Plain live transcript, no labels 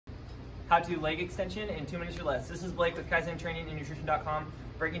how to leg extension in 2 minutes or less. This is Blake with Kaizen Training and Nutrition.com,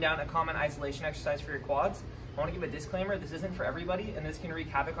 breaking down a common isolation exercise for your quads. I want to give a disclaimer, this isn't for everybody, and this can wreak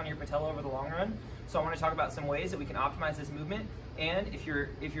havoc on your patella over the long run. So I want to talk about some ways that we can optimize this movement, and if you're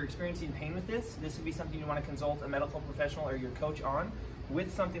experiencing pain with this would be something you want to consult a medical professional or your coach on.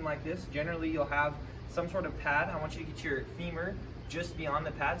 With something like this, generally you'll have some sort of pad. I want you to get your femur just beyond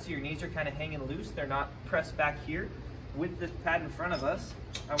the pad so your knees are kind of hanging loose, they're not pressed back here. With this pad in front of us,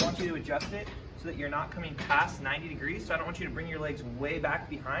 I want you to adjust it so that you're not coming past 90 degrees. So I don't want you to bring your legs way back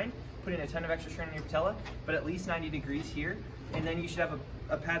behind, putting a ton of extra strain on your patella, but at least 90 degrees here. And then you should have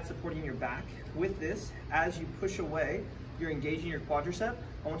a pad supporting your back. With this, as you push away, you're engaging your quadricep.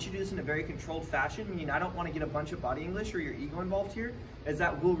 I want you to do this in a very controlled fashion, meaning I don't want to get a bunch of body English or your ego involved here, as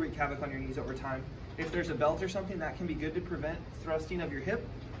that will wreak havoc on your knees over time. If there's a belt or something, that can be good to prevent thrusting of your hip.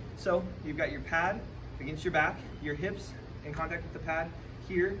 So you've got your pad against your back, your hips in contact with the pad.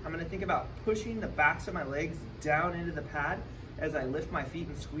 Here, I'm gonna think about pushing the backs of my legs down into the pad as I lift my feet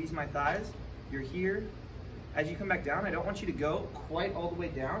and squeeze my thighs. You're here. As you come back down, I don't want you to go quite all the way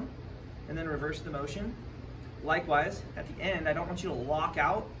down and then reverse the motion. Likewise, at the end, I don't want you to lock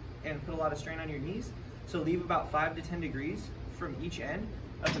out and put a lot of strain on your knees. So leave about 5 to 10 degrees from each end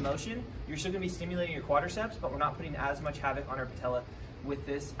of the motion. You're still gonna be stimulating your quadriceps, but we're not putting as much havoc on our patella with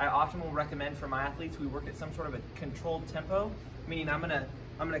this. I often will recommend for my athletes, we work at some sort of a controlled tempo, meaning I'm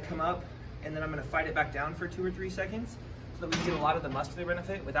gonna come up and then I'm gonna fight it back down for 2 or 3 seconds so that we get a lot of the muscular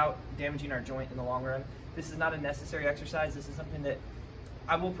benefit without damaging our joint in the long run. This is not a necessary exercise. This is something that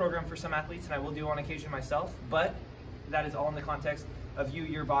I will program for some athletes and I will do on occasion myself, but that is all in the context of you,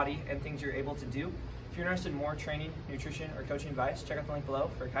 your body, and things you're able to do. If you're interested in more training, nutrition, or coaching advice, check out the link below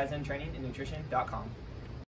for Kaizen Training and Nutrition.com.